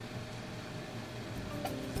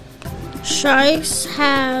Sharks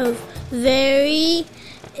have very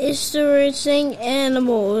interesting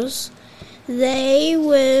animals. They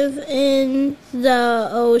live in the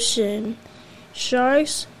ocean.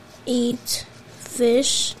 Sharks eat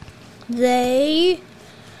fish. They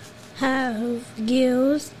have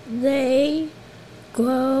gills. They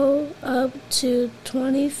grow up to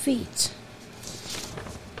 20 feet.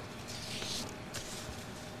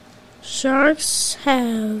 Sharks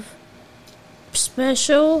have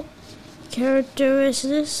special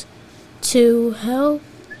characteristics to help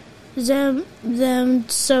them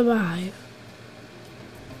survive.